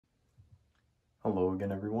Hello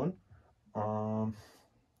again, everyone. Um,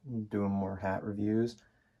 doing more hat reviews.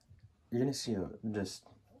 You're gonna see just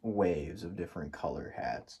waves of different color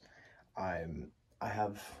hats. I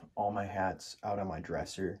have all my hats out on my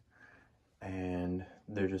dresser, and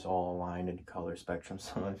they're just all aligned in color spectrum.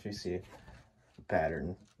 So if you see a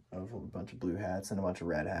pattern of a bunch of blue hats and a bunch of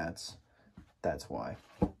red hats, that's why.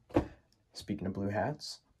 Speaking of blue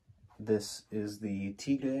hats, this is the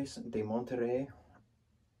Tigres de Monterrey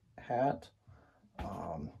hat.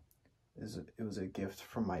 It was a gift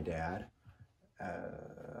from my dad.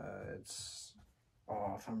 It's,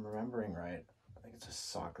 oh, if I'm remembering right, I think it's a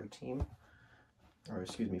soccer team, or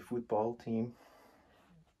excuse me, football team.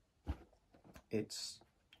 It's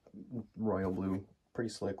royal blue, pretty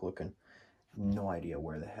slick looking. No idea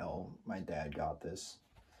where the hell my dad got this.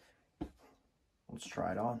 Let's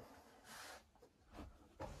try it on.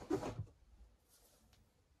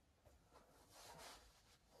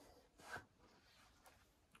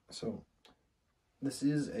 So this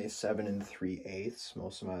is a 7 3/8.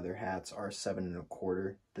 Most of my other hats are 7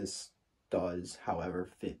 1/4. This does,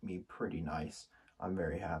 however, fit me pretty nice. I'm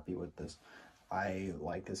very happy with this. I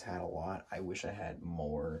like this hat a lot. I wish I had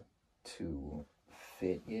more to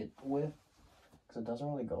fit it with, because it doesn't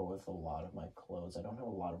really go with a lot of my clothes. I don't have a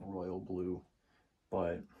lot of royal blue,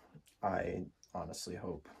 but I honestly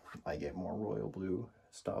hope I get more royal blue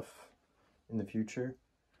stuff in the future.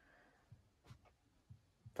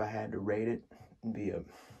 If I had to rate it, it'd be a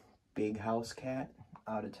big house cat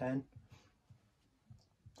out of 10.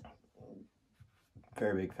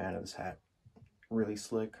 Very big fan of this hat. Really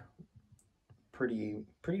slick. Pretty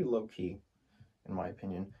low-key, in my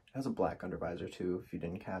opinion. It has a black undervisor too, if you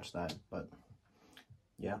didn't catch that. But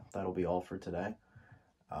yeah, that'll be all for today.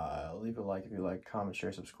 Leave a like if you like, comment,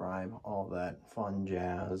 share, subscribe, all that fun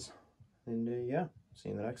jazz. And yeah, see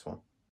you in the next one.